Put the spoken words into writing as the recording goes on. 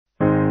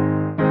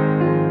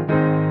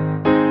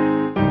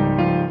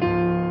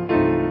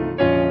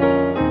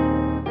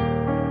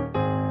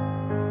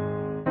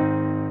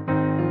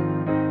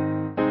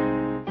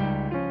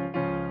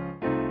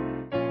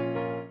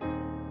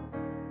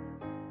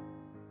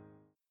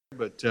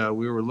But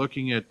we were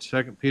looking at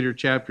 2 Peter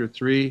chapter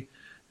 3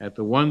 at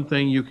the one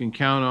thing you can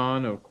count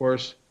on. Of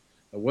course,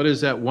 what is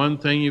that one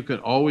thing you can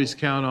always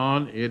count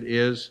on? It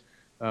is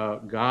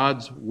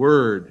God's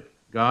Word.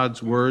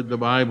 God's Word, the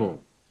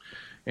Bible.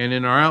 And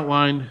in our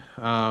outline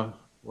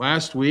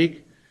last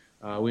week,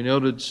 we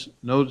noted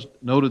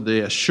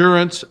the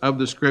assurance of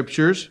the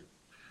Scriptures.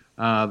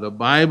 The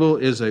Bible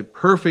is a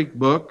perfect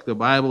book. The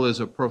Bible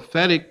is a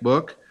prophetic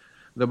book.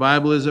 The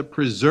Bible is a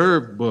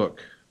preserved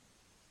book.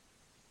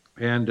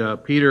 And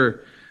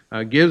Peter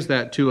gives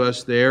that to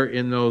us there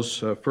in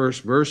those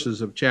first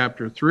verses of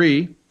chapter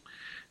 3.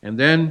 And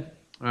then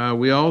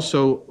we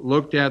also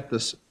looked at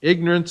the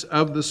ignorance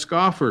of the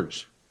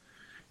scoffers.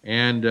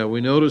 And we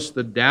noticed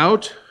the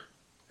doubt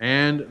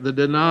and the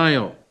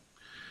denial.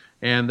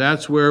 And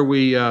that's where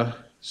we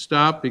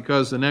stopped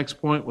because the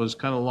next point was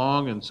kind of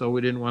long, and so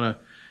we didn't want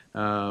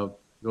to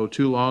go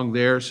too long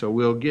there. So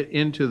we'll get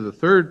into the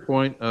third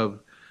point of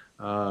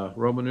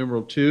Roman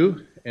numeral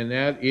 2, and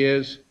that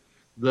is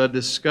the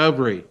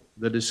discovery.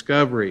 The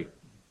discovery.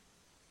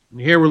 And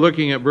here we're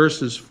looking at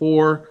verses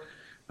 4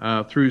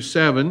 through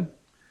 7.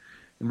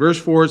 In verse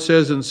 4 it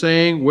says, "And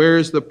saying, where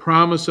is the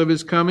promise of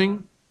his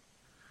coming?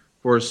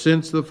 For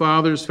since the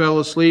fathers fell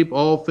asleep,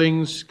 all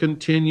things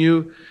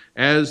continue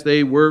as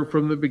they were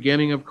from the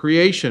beginning of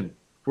creation.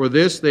 For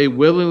this they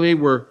willingly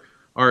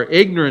are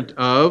ignorant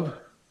of,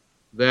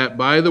 that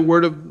by the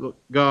word of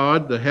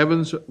God the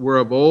heavens were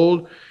of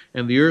old,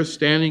 and the earth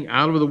standing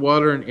out of the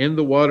water and in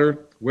the water,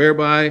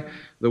 whereby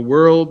the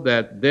world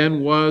that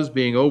then was,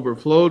 being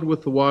overflowed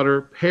with the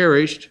water,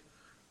 perished.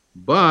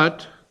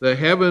 But the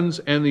heavens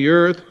and the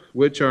earth,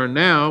 which are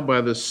now by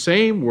the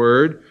same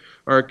word,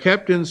 are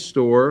kept in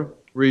store,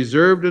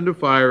 reserved unto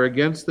fire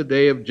against the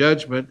day of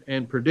judgment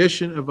and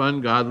perdition of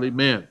ungodly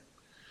men."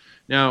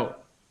 Now,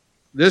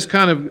 this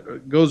kind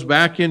of goes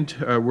back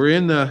into, we're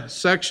in the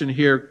section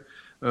here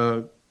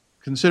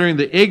considering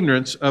the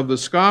ignorance of the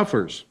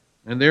scoffers.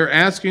 And they're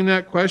asking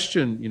that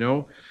question,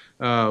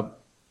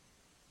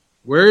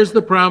 where is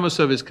the promise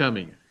of his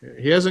coming?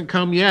 He hasn't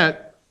come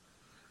yet.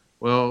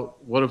 Well,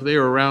 what if they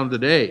were around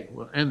today?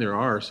 Well, and there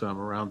are some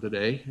around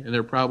today, and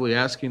they're probably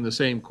asking the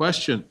same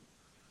question.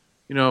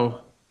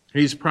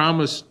 He's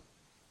promised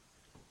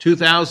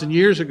 2,000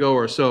 years ago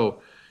or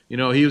so,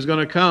 he was going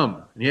to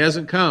come, and he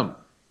hasn't come.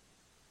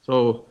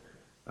 So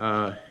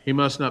he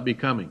must not be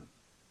coming.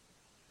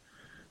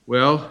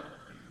 Well,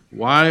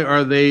 why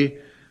are they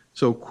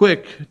so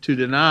quick to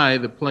deny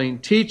the plain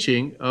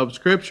teaching of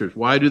Scriptures?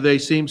 Why do they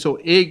seem so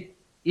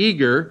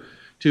eager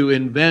to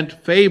invent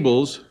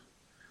fables,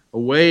 a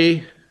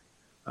way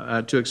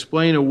to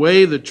explain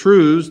away the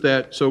truths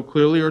that so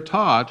clearly are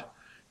taught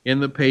in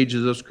the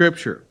pages of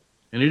Scripture?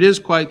 And it is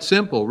quite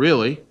simple,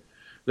 really.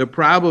 The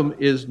problem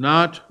is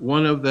not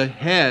one of the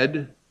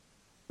head,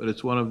 but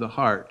it's one of the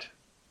heart.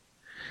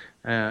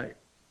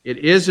 It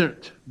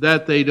isn't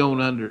that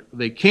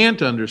they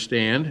can't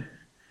understand.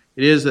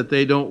 It is that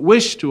they don't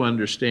wish to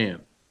understand.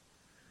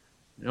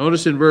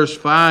 Notice in verse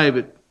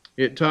 5,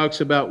 it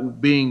talks about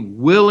being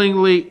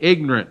willingly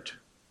ignorant.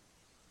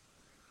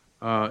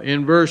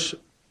 In verse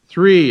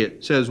 3,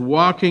 it says,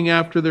 walking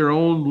after their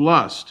own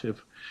lust.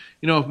 If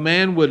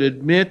man would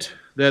admit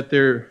that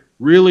there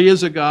really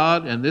is a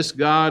God, and this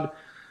God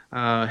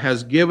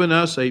has given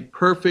us a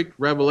perfect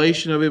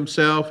revelation of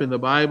himself in the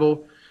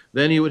Bible,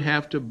 then he would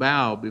have to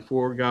bow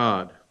before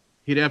God.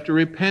 He'd have to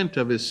repent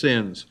of his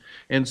sins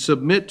and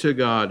submit to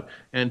God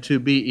and to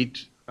be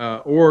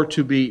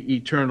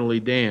eternally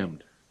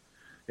damned.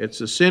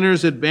 It's a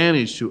sinner's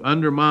advantage to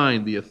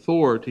undermine the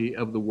authority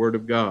of the Word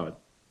of God.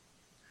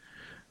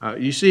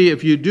 You see,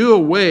 if you do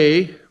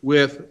away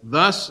with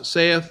 "Thus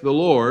saith the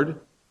Lord,"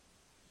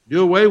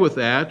 do away with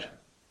that,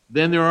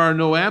 then there are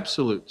no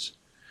absolutes.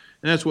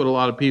 And that's what a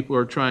lot of people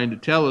are trying to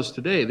tell us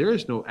today. There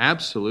is no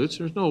absolutes.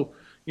 There's no,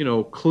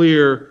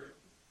 clear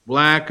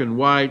black and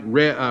white,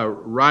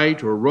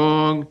 right or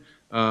wrong.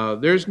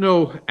 There's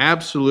no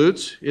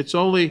absolutes. It's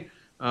only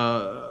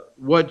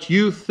what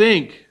you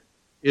think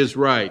is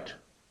right,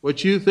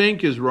 what you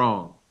think is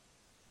wrong.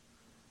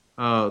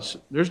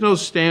 There's no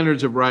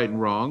standards of right and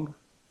wrong.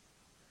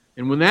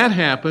 And when that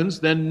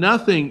happens, then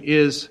nothing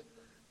is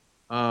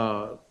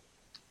off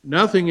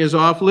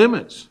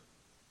limits.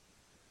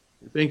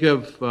 You think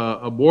of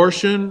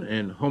abortion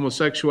and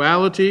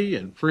homosexuality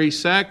and free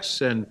sex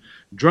and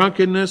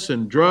drunkenness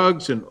and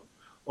drugs, and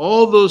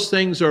all those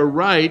things are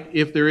right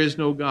if there is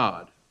no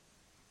God.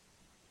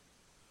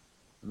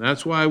 And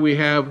that's why we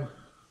have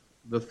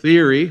the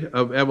theory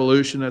of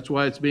evolution. That's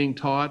why it's being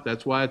taught.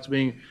 That's why it's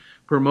being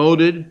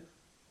promoted.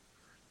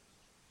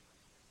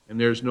 And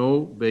there's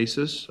no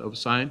basis of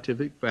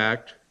scientific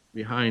fact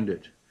behind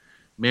it.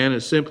 Man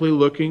is simply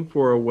looking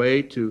for a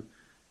way to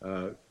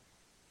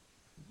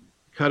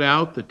cut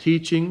out the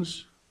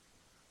teachings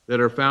that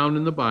are found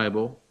in the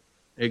Bible,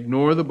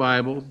 ignore the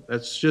Bible.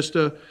 That's just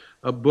a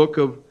book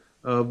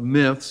of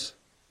myths.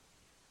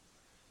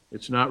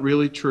 It's not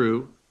really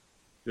true,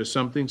 just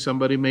something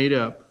somebody made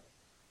up.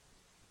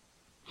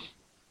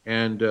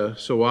 And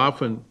so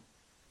often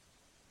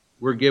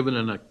we're given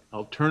an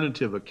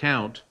alternative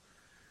account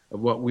of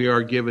what we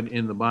are given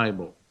in the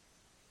Bible.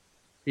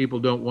 People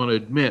don't want to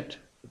admit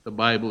that the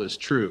Bible is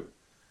true.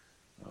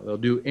 They'll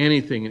do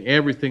anything and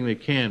everything they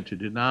can to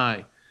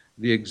deny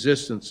the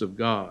existence of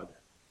God.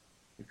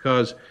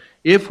 Because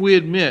if we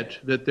admit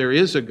that there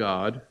is a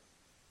God,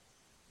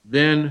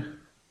 then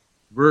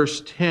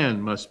verse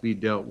 10 must be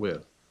dealt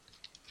with.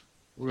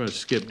 We're going to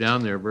skip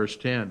down there, verse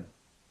 10.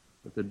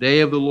 But the day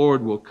of the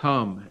Lord will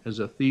come as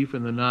a thief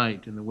in the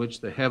night, in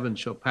which the heavens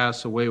shall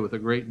pass away with a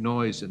great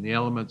noise, and the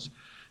elements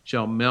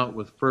shall melt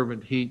with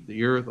fervent heat.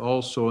 The earth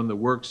also and the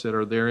works that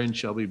are therein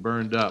shall be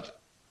burned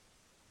up.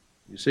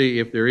 You see,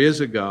 if there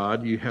is a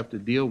God, you have to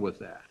deal with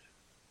that.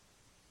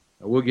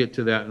 Now, we'll get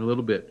to that in a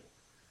little bit.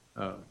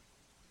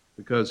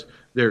 Because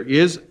there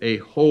is a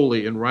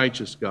holy and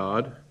righteous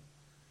God,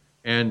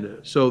 and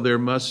so there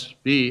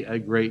must be a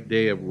great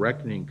day of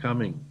reckoning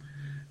coming.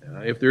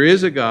 If there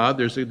is a God,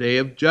 there's a day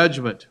of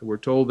judgment. We're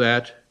told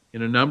that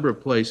in a number of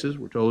places.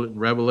 We're told it in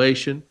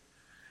Revelation.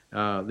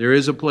 There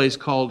is a place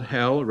called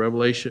hell,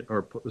 Revelation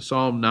or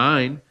Psalm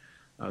 9,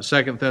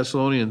 2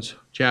 Thessalonians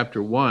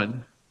chapter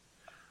 1.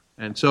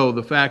 And so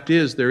the fact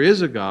is, there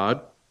is a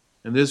God,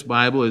 and this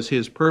Bible is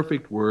His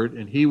perfect word,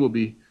 and He will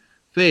be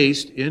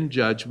faced in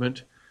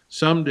judgment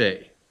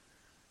someday.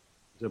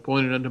 It's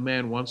appointed unto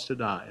man once to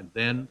die, and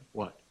then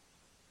what?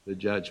 The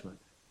judgment.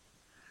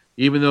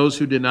 Even those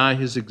who deny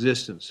His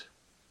existence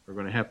are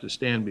going to have to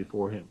stand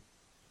before Him.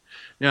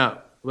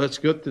 Now, let's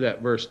go to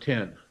that verse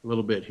 10 a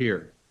little bit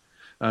here.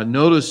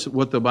 Notice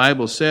what the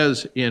Bible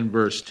says in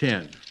verse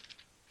 10.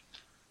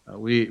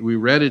 We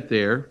read it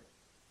there,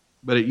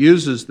 but it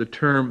uses the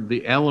term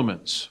the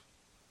elements.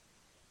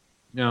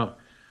 Now,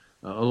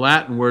 a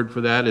Latin word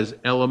for that is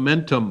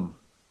elementum,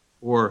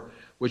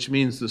 which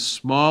means the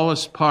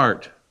smallest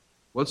part.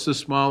 What's the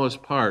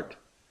smallest part?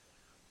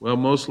 Well,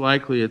 most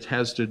likely it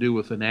has to do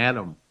with an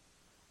atom.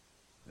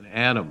 An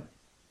atom.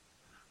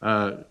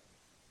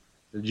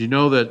 Did you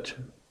know that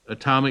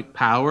atomic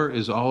power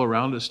is all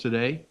around us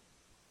today?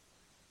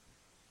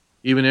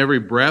 Even every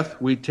breath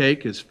we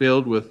take is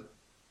filled with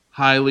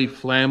highly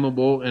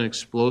flammable and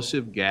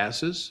explosive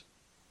gases.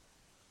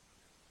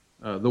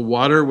 The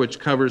water, which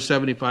covers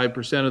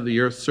 75% of the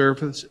Earth's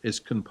surface, is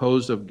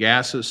composed of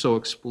gases so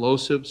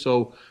explosive,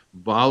 so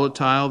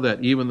volatile,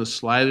 that even the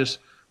slightest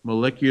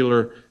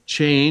molecular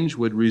change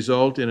would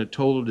result in a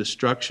total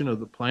destruction of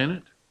the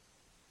planet.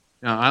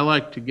 Now, I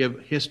like to give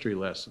history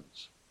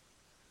lessons.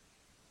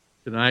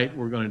 Tonight,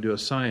 we're going to do a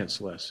science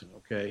lesson,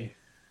 okay?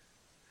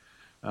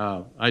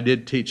 I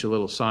did teach a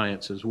little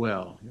science as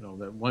well. You know,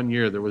 that one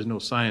year there was no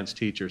science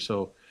teacher,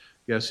 so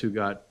guess who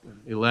got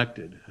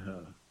elected?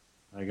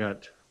 I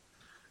got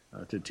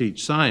to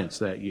teach science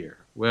that year.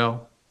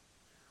 Well,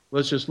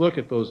 let's just look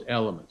at those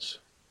elements.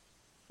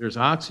 There's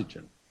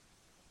oxygen.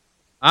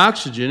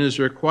 Oxygen is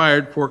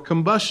required for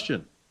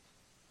combustion.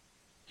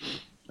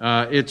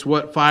 It's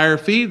what fire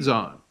feeds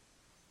on.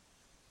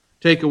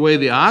 Take away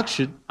the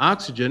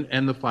oxygen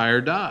and the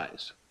fire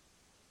dies.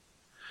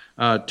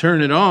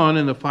 Turn it on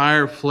and the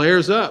fire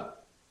flares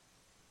up.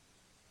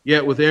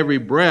 Yet with every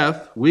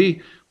breath,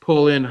 we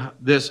pull in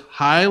this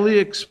highly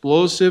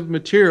explosive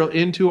material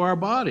into our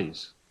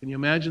bodies. Can you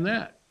imagine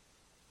that?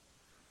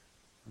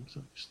 I'm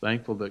so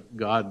thankful that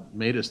God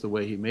made us the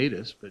way He made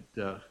us,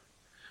 but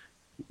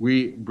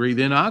we breathe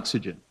in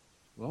oxygen.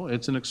 Well,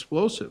 it's an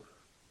explosive.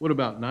 What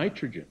about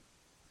nitrogen?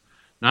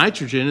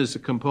 Nitrogen is the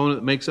component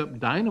that makes up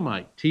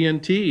dynamite,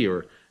 TNT,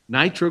 or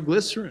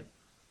nitroglycerin,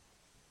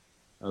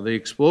 the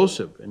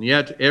explosive. And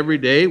yet, every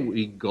day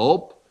we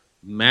gulp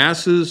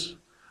masses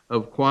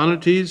of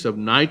quantities of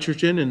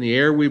nitrogen in the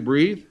air we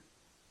breathe.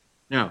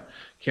 Now,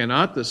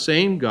 cannot the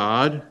same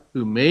God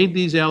who made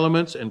these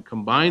elements and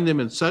combined them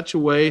in such a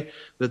way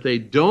that they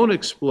don't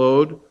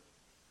explode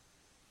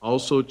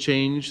also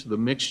change the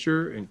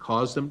mixture and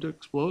cause them to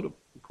explode? Of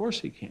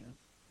course He can.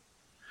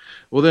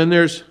 Well, then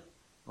there's,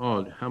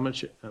 how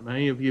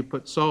many of you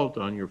put salt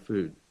on your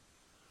food?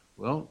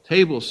 Well,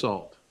 table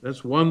salt.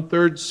 That's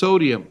 1/3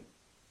 sodium.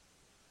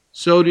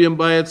 Sodium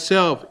by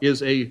itself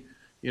is if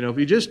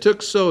you just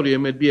took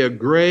sodium, it'd be a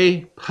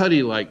gray,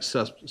 putty-like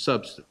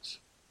substance.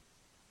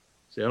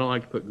 See, I don't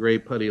like to put gray,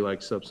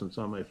 putty-like substance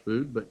on my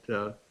food,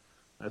 but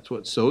that's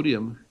what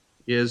sodium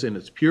is in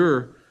its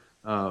pure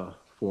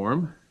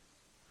form.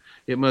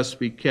 It must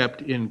be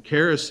kept in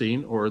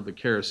kerosene, or the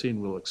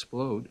kerosene will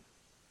explode.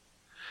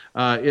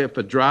 If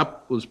a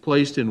drop was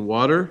placed in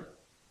water,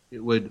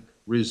 it would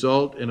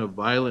result in a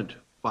violent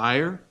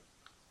fire,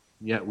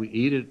 yet we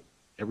eat it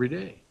every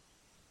day.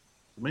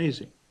 It's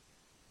amazing.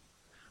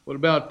 What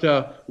about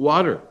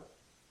water?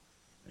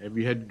 Have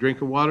you had a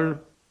drink of water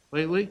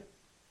lately?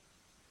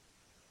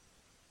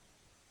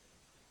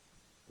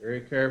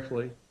 Very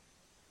carefully.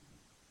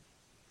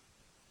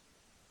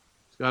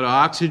 It's got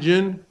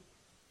oxygen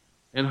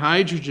and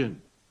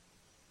hydrogen.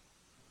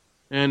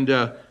 And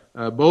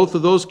both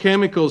of those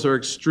chemicals are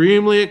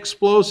extremely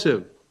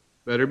explosive.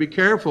 Better be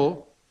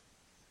careful.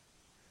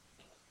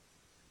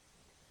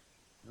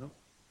 Well,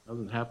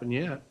 hasn't happened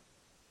yet.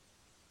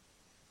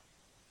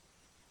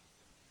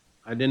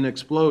 I didn't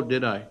explode,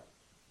 did I?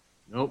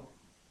 Nope.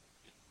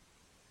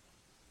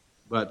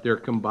 but they're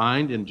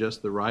combined in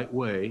just the right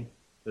way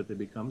that they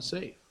become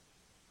safe.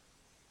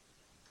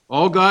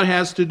 All God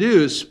has to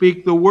do is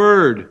speak the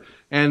word,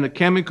 and the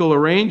chemical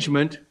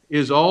arrangement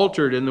is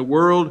altered, and the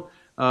world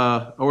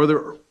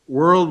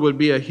would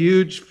be a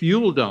huge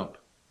fuel dump.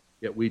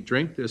 Yet we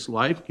drink this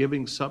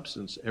life-giving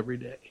substance every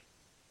day.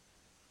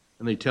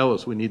 And they tell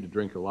us we need to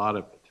drink a lot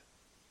of it.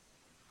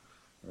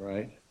 All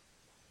right?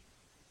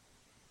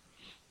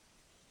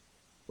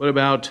 What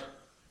about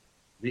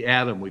the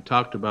atom? We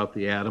talked about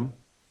the atom.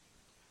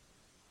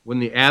 When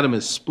the atom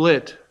is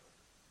split,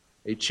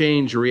 a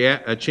chain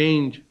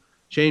reaction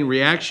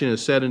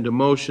is set into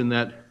motion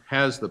that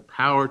has the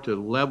power to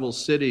level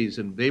cities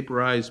and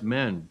vaporize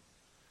men.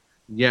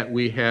 Yet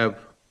we have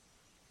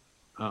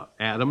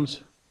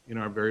atoms in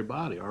our very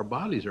body. Our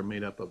bodies are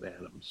made up of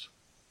atoms.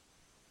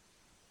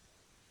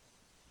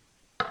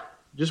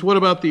 Just what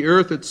about the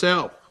earth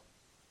itself?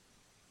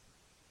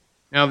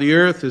 Now, the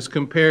earth is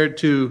compared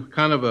to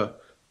kind of a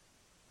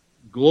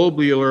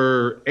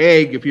globular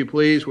egg, if you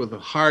please, with a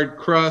hard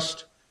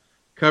crust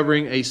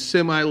covering a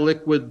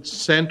semi-liquid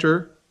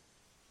center.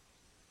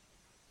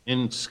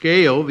 In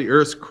scale, the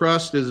earth's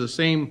crust is the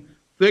same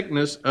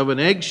thickness of an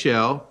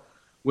eggshell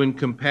when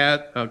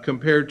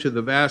compared to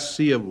the vast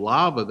sea of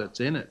lava that's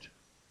in it.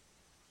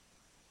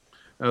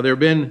 There have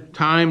been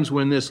times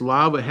when this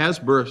lava has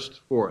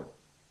burst forth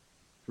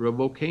through a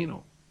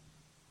volcano.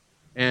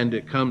 And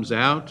it comes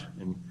out,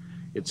 and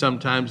it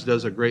sometimes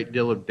does a great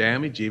deal of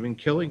damage, even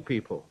killing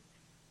people.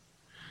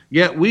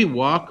 Yet we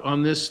walk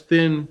on this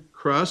thin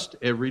crust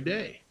every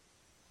day.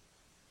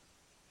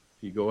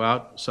 If you go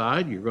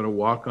outside, you're going to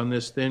walk on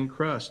this thin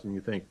crust, and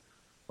you think,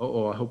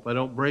 oh, I hope I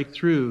don't break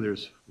through.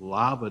 There's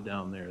lava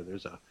down there.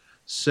 There's a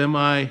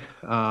semi-liquid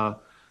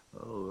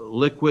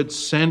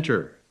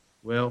center.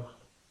 Well,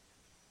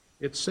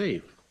 it's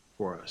safe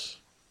for us.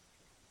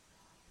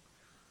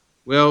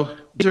 Well,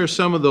 these are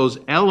some of those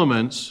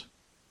elements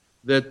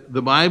that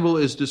the Bible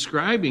is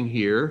describing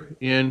here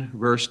in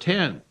verse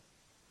 10.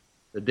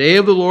 The day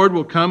of the Lord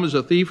will come as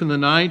a thief in the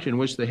night, in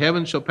which the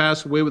heavens shall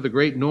pass away with a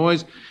great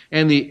noise,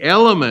 and the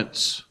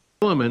elements,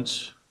 and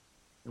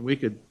we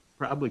could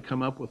probably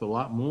come up with a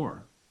lot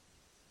more.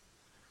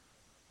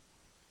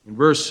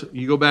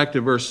 You go back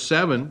to verse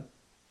 7,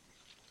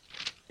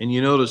 and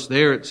you notice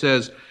there it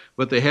says,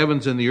 but the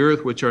heavens and the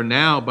earth, which are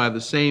now by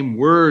the same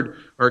word,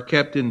 are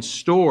kept in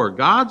store.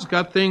 God's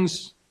got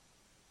things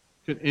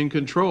in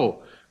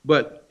control.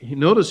 But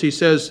notice he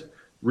says,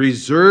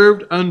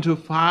 reserved unto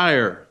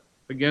fire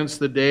against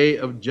the day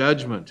of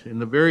judgment. In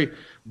the very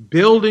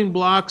building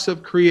blocks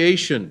of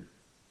creation,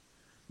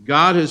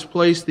 God has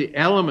placed the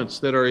elements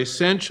that are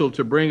essential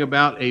to bring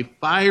about a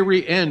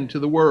fiery end to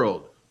the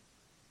world.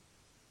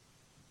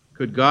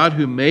 Could God,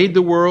 who made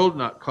the world,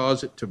 not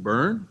cause it to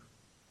burn?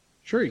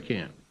 Sure he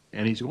can,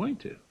 and he's going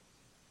to.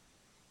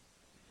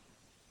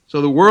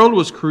 So the world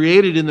was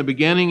created in the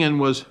beginning and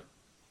was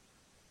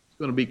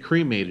going to be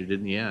cremated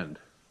in the end.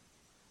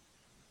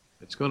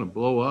 It's going to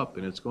blow up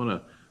and it's going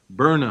to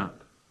burn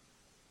up.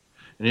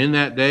 And in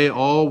that day,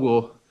 all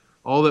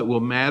that will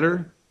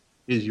matter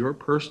is your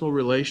personal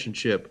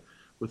relationship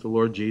with the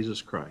Lord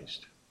Jesus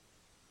Christ.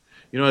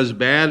 You know, as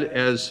bad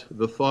as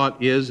the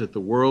thought is that the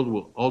world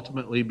will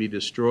ultimately be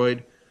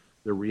destroyed,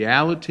 the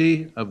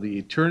reality of the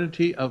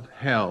eternity of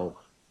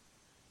hell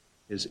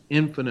is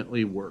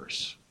infinitely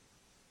worse.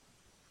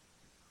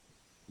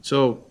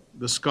 So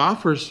the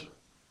scoffers,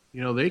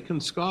 they can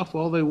scoff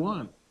all they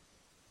want.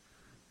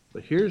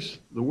 But here's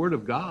the Word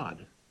of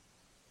God.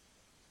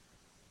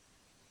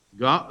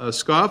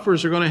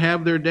 Scoffers are going to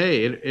have their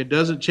day. It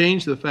doesn't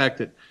change the fact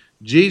that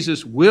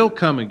Jesus will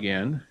come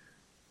again,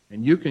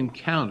 and you can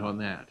count on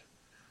that.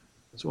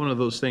 It's one of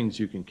those things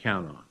you can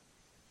count on.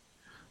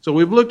 So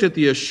we've looked at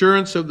the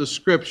assurance of the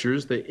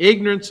Scriptures, the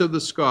ignorance of the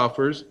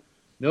scoffers.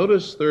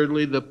 Notice,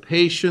 thirdly, the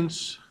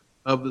patience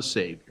of the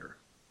Savior.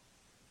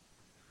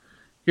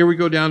 Here we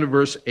go down to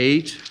verse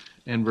 8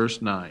 and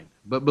verse 9.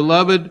 But,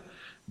 beloved,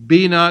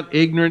 be not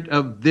ignorant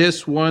of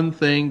this one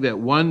thing, that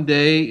one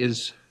day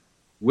is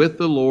with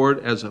the Lord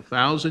as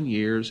 1,000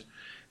 years,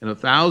 and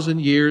 1,000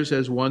 years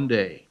as one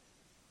day.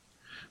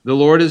 The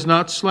Lord is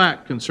not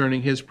slack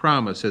concerning his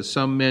promise, as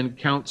some men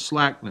count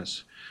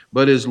slackness,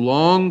 but is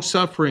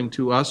long-suffering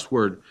to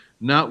usward,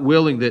 not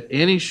willing that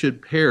any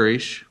should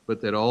perish, but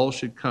that all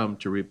should come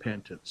to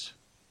repentance.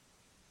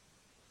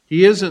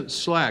 He isn't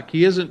slack.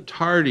 He isn't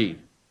tardy.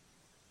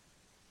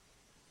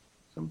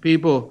 Some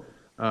people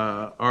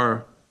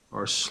are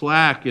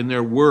slack in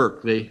their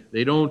work. They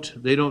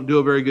don't do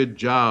a very good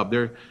job.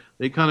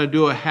 They kind of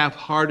do a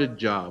half-hearted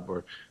job,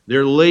 or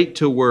they're late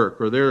to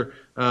work, or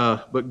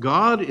but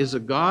God is a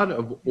God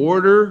of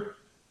order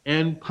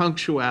and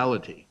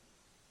punctuality.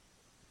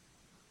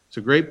 It's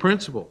a great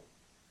principle.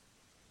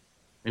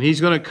 And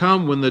he's going to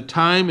come when the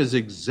time is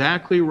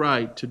exactly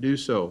right to do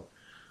so.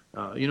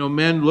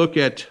 Men look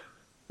at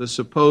the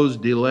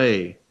supposed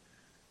delay.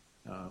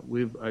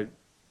 I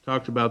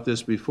talked about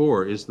this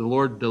before. Is the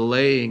Lord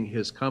delaying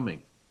his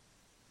coming?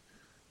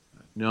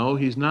 No,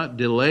 he's not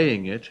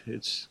delaying it.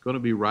 It's going to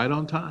be right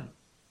on time.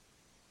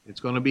 It's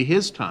going to be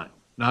his time,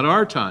 not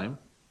our time.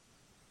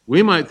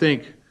 We might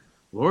think,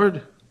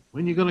 Lord,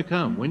 when are you going to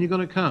come? When are you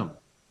going to come?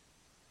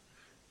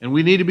 And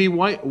we need to be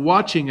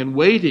watching and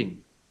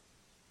waiting.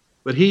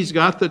 But He's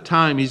got the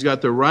time. He's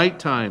got the right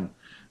time.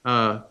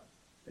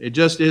 It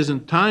just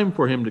isn't time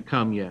for Him to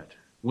come yet.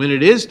 When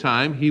it is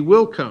time, He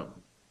will come.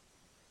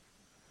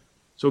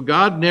 So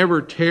God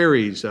never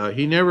tarries.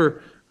 He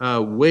never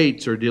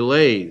waits or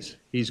delays.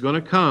 He's going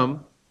to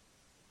come,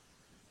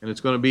 and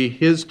it's going to be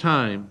His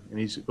time, and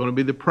He's going to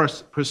be the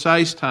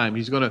precise time.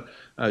 He's going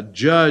to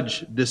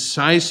judge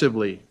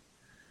decisively.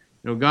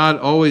 You know, God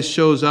always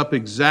shows up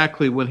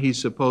exactly when He's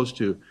supposed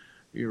to.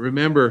 You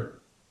remember,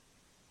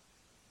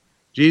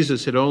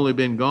 Jesus had only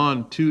been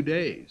gone 2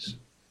 days,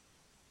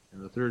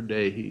 and the third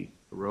day He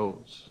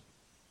arose.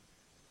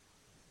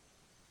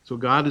 So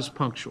God is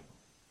punctual,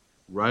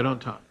 right on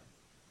time.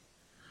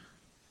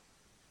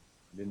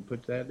 I didn't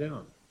put that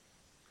down.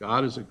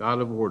 God is a God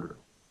of order.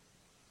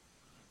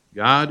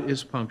 God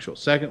is punctual.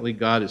 Secondly,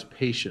 God is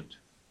patient.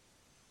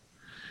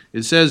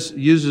 It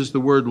uses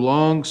the word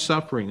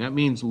long-suffering. That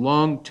means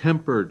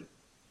long-tempered.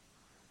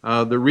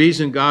 The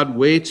reason God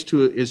waits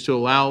is to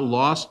allow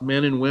lost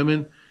men and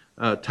women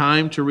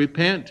time to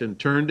repent and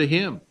turn to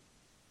Him.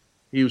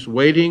 He was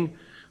waiting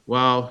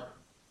while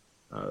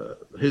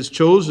His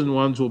chosen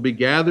ones will be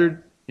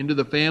gathered into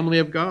the family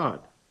of God.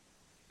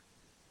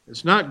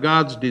 It's not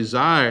God's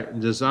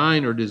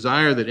design or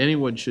desire that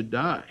anyone should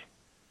die.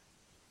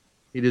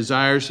 He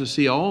desires to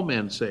see all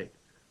men saved.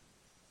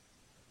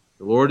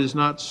 The Lord is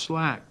not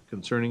slack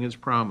concerning His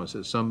promise,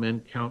 as some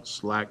men count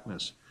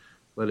slackness,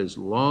 but is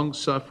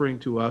long-suffering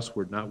to us.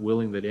 We're not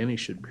willing that any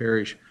should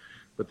perish,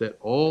 but that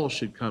all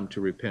should come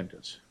to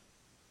repentance,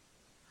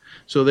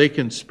 so they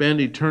can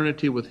spend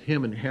eternity with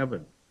Him in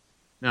heaven.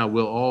 Now,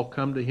 will all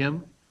come to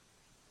Him?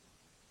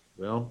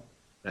 Well,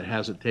 that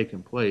hasn't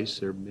taken place.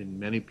 There have been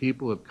many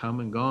people who have come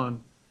and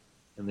gone,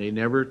 and they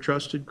never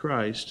trusted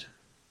Christ.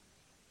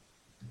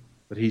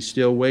 But He's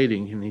still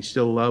waiting, and He's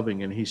still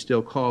loving, and He's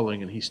still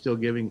calling, and He's still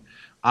giving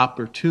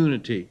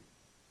opportunity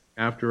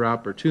after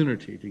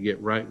opportunity to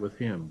get right with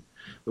Him.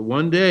 But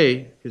one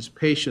day, His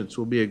patience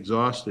will be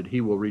exhausted.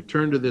 He will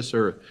return to this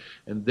earth,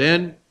 and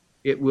then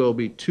it will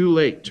be too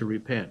late to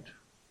repent.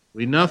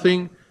 We have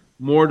nothing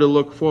more to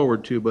look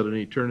forward to but an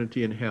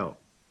eternity in hell.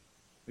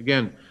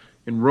 Again,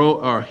 in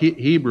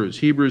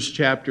Hebrews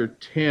chapter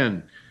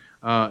 10,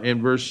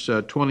 in verse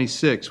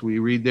 26, we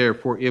read there,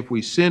 "For if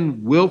we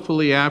sin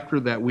willfully after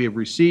that we have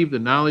received the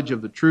knowledge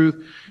of the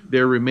truth,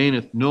 there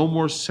remaineth no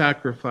more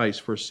sacrifice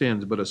for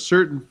sins, but a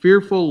certain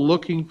fearful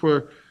looking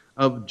for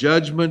of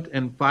judgment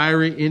and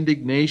fiery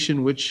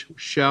indignation which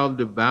shall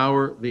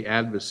devour the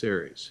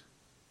adversaries."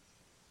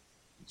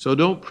 So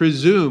don't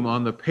presume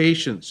on the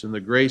patience and the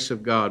grace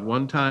of God.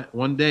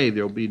 One day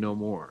there will be no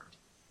more.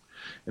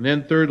 And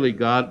then thirdly,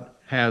 God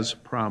has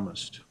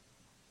promised.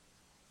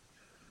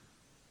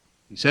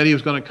 He said He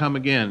was going to come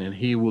again, and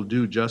He will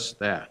do just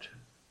that.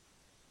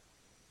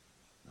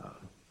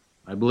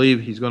 I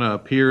believe He's going to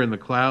appear in the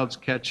clouds,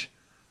 catch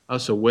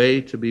us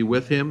away to be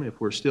with Him if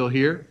we're still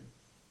here,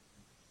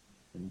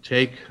 and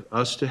take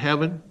us to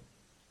heaven.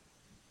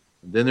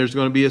 And then there's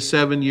going to be a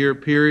 7-year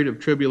period of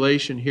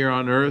tribulation here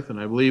on earth, and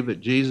I believe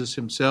that Jesus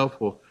Himself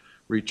will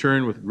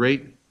return with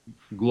great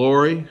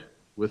glory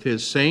with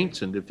His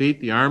saints and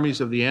defeat the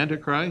armies of the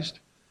Antichrist.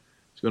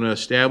 He's going to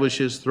establish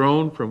His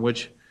throne from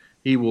which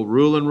He will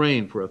rule and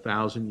reign for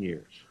 1,000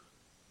 years.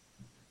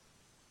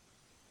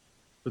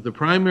 But the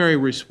primary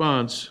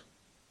response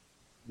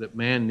that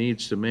man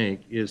needs to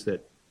make is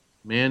that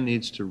man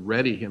needs to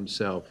ready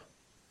himself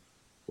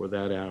for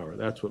that hour.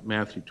 That's what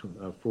Matthew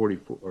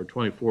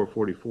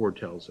 24:44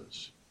 tells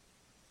us.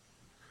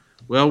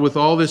 Well, with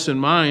all this in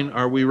mind,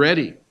 are we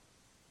ready?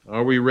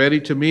 Are we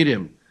ready to meet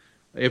Him?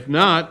 If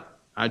not,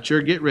 I'd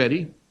sure get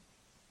ready.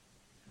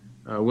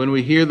 When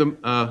we hear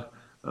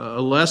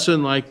a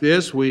lesson like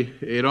this,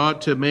 it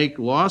ought to make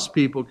lost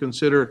people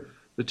consider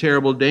the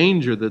terrible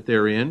danger that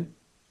they're in. It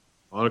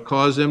ought to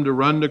cause them to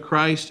run to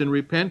Christ in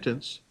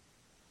repentance.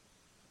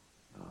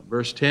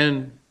 Verse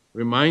 10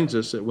 reminds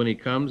us that when He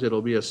comes,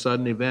 it'll be a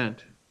sudden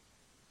event.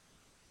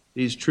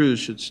 These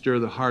truths should stir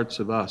the hearts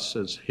of us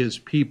as His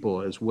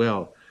people as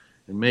well,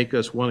 and make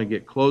us want to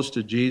get close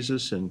to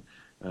Jesus, and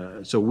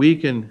so we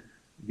can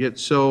get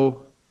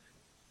so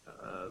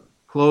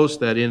close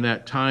that in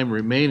that time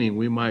remaining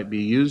we might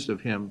be used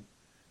of Him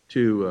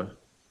to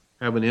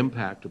have an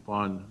impact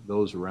upon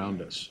those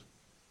around us.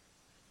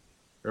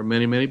 There are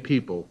many, many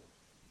people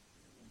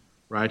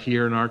right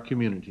here in our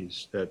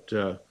communities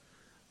that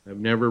have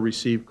never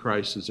received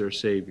Christ as their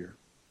Savior.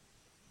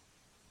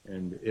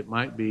 And it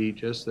might be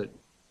just that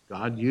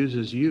God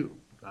uses you,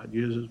 God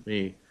uses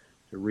me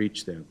to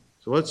reach them.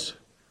 So let's,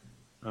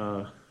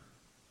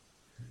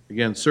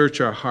 again,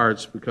 search our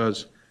hearts,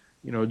 because,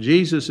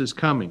 Jesus is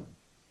coming.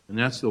 And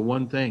that's the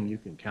one thing you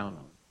can count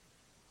on.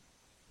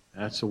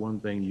 That's the one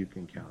thing you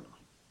can count on.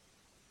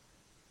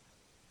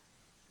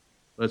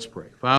 Let's pray. Father,